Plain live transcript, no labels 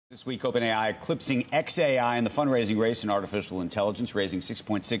This week, OpenAI eclipsing xAI in the fundraising race in artificial intelligence, raising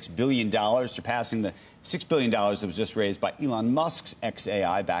 $6.6 billion, surpassing the $6 billion that was just raised by Elon Musk's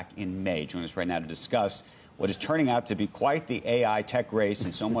xAI back in May. Joining us right now to discuss what is turning out to be quite the AI tech race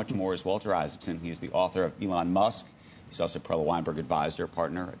and so much more is Walter Isaacson. He is the author of Elon Musk. He's also a Perella Weinberg advisor,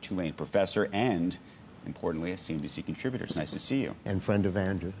 partner, a Tulane professor, and importantly, a CNBC contributor. It's nice to see you. And friend of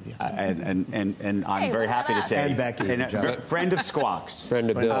Andrew. Yeah. And I'm very happy to say. And Becky. Friend of Squawks. Friend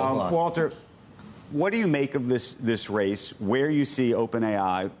of Bill. Walter, what do you make of this race, where you see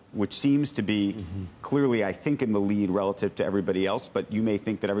OpenAI, which seems to be clearly, I think, in the lead relative to everybody else, but you may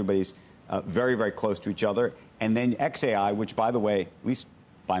think that everybody's very, very close to each other, and then xAI, which, by the way, at least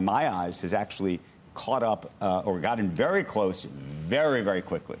by my eyes, has actually caught up or gotten very close very, very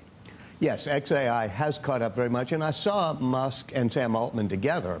quickly. Yes, xAI has caught up very much, and I saw Musk and Sam Altman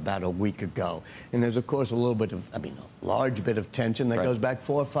together about a week ago. And there's, of course, a large bit of tension that goes back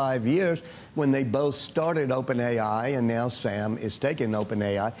 4 or 5 years when they both started OpenAI, and now Sam is taking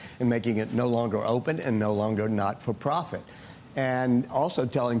OpenAI and making it no longer open and no longer not-for-profit. And also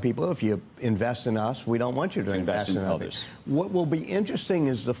telling people, if you invest in us, we don't want you to invest in others. What will be interesting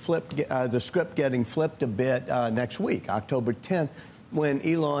is the script getting flipped a bit next week, October 10th, when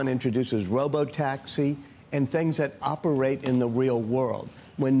Elon introduces robotaxi and things that operate in the real world.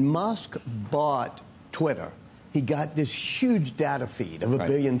 When Musk bought Twitter, he got this huge data feed of a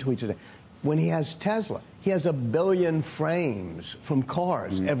billion tweets a day. When he has Tesla, he has 1 billion frames from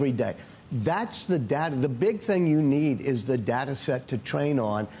cars every day. That's the data. The big thing you need is the data set to train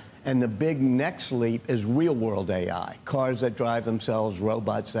on, and the big next leap is real-world AI, cars that drive themselves,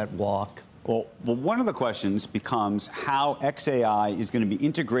 robots that walk. Well, one of the questions becomes how xAI is going to be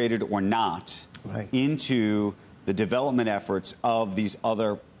integrated or not into the development efforts of these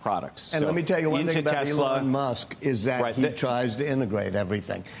other products. And let me tell you one thing about Tesla, Elon Musk is that he tries to integrate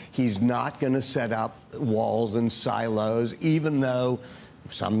everything. He's not going to set up walls and silos, even though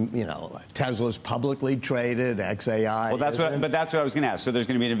Tesla's publicly traded, xAI. Well, that's what I was going to ask. So there's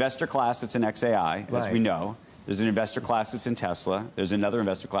going to be an investor class that's in xAI, as we know. There's an investor class that's in Tesla. There's another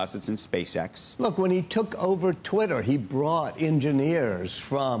investor class that's in SpaceX. Look, when he took over Twitter, he brought engineers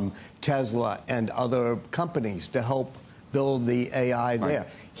from Tesla and other companies to help build the AI there.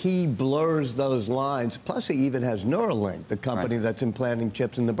 He blurs those lines. Plus, he even has Neuralink, the company that's implanting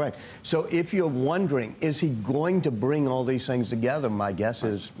chips in the brain. So if you're wondering, is he going to bring all these things together? My guess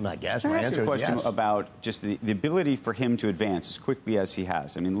is, my answer is yes. Can I ask you a question about just the ability for him to advance as quickly as he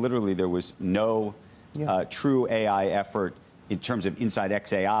has? I mean, literally, there was no true AI effort in terms of inside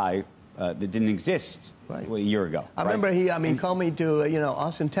xAI that didn't exist a year ago. I remember he called me to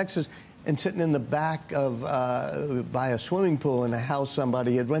Austin, Texas, and sitting in the back of by a swimming pool in a house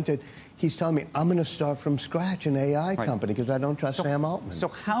somebody had rented. He's telling me, I'm going to start from scratch an AI company because I don't trust Sam Altman. So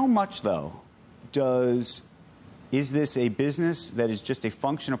how much, though, is this a business that is just a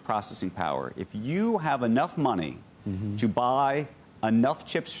function of processing power? If you have enough money to buy enough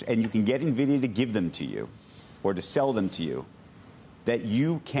chips, and you can get NVIDIA to give them to you or to sell them to you, that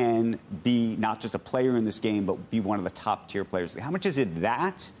you can be not just a player in this game, but be one of the top tier players. How much is it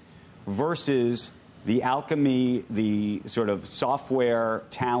that versus the alchemy, the sort of software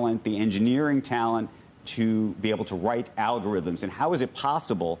talent, the engineering talent to be able to write algorithms? And how is it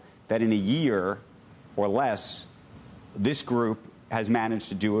possible that in a year or less, this group has managed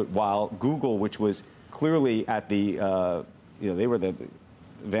to do it while Google, which was clearly at the they were the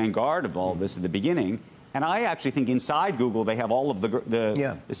vanguard of all of this at the beginning. And I actually think inside Google, they have all of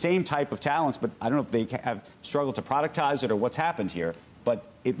the same type of talents, but I don't know if they have struggled to productize it or what's happened here, but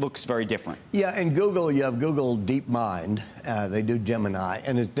it looks very different. Yeah, in Google, you have Google DeepMind. They do Gemini,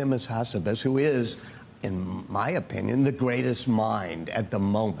 and it's Demis Hassabis, who is, in my opinion, the greatest mind at the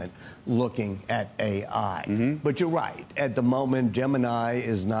moment looking at AI. But you're right. At the moment, Gemini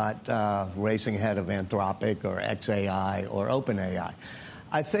is not racing ahead of Anthropic or xAI or OpenAI.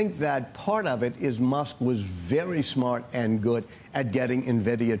 I think that part of it is Musk was very smart and good at getting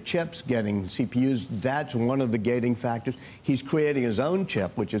NVIDIA chips, getting CPUs. That's one of the gating factors. He's creating his own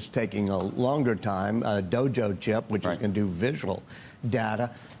chip, which is taking a longer time, a Dojo chip, which is going to do visual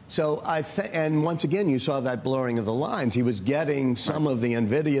data. So and once again, you saw that blurring of the lines. He was getting some of the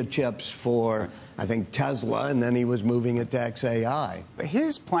NVIDIA chips for, I think, Tesla, and then he was moving it to xAI. But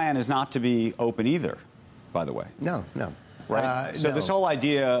his plan is not to be open either, by the way. No. So this whole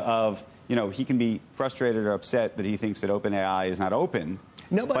idea of, he can be frustrated or upset that he thinks that OpenAI is not open,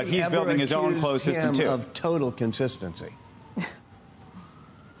 but he's building his own closed system too. Of total consistency.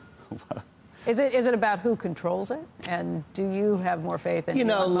 Is it about who controls it? And do you have more faith in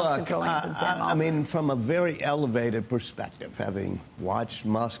Elon Musk controlling it than Sam Altman? I mean, from a very elevated perspective, having watched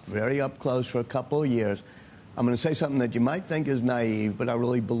Musk very up close for a couple of years, I'm going to say something that you might think is naive, but I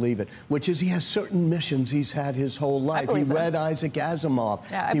really believe it, which is he has certain missions he's had his whole life. He read Isaac Asimov.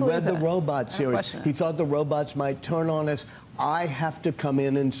 Yeah, he read the Robot series. He thought the robots might turn on us. I have to come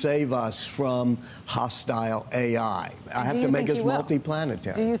in and save us from hostile AI. I have to make us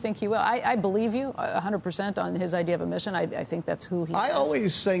multiplanetary. Do you think he will? I believe you 100% on his idea of a mission. I think that's who he is. I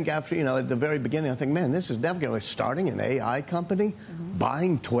always think after, at the very beginning, I think, man, this is definitely starting an AI company,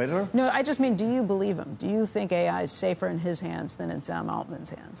 buying Twitter. No, I just mean, do you believe him? Do you think AI is safer in his hands than in Sam Altman's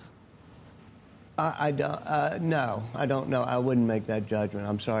hands? I don't. No, I don't know. I wouldn't make that judgment.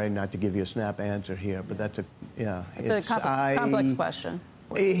 I'm sorry not to give you a snap answer here, but that's it's a complex question.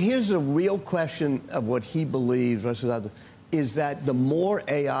 Here's the real question of what he believes versus others. Is that the more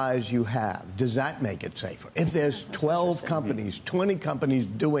AIs you have, does that make it safer? If there's 12 companies, 20 companies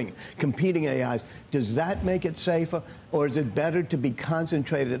competing AIs, does that make it safer? Or is it better to be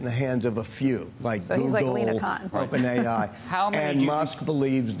concentrated in the hands of a few, like Google, he's like Lena Khan. OpenAI? And Musk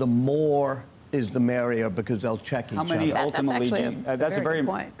believes the more is the merrier because they'll check each other. How many ultimately that's a very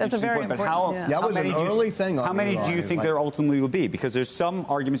point. That's a very important point. That was an early thing. How many do you think there ultimately will be? Because there's some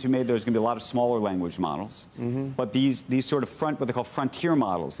arguments you made there's going to be a lot of smaller language models, but these sort of what they call frontier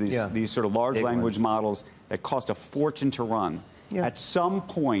models, these sort of large language models that cost a fortune to run. At some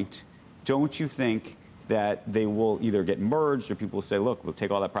point, don't you think that they will either get merged or people will say, look, we'll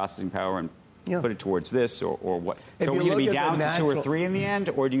take all that processing power and put it towards this or what? So are we going to be down to 2 or 3 in the end,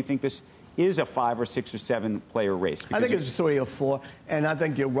 or do you think this is a 5 or 6 or 7 player race? I think it's 3 or 4, and I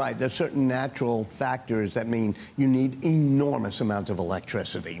think you're right. There's certain natural factors that mean you need enormous amounts of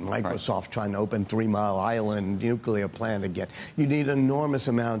electricity. Microsoft trying to open 3 Mile Island nuclear plant again. You need enormous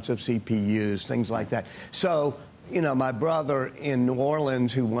amounts of CPUs, things like that. So, my brother in New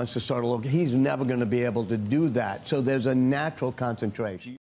Orleans who wants to start he's never going to be able to do that. So there's a natural concentration.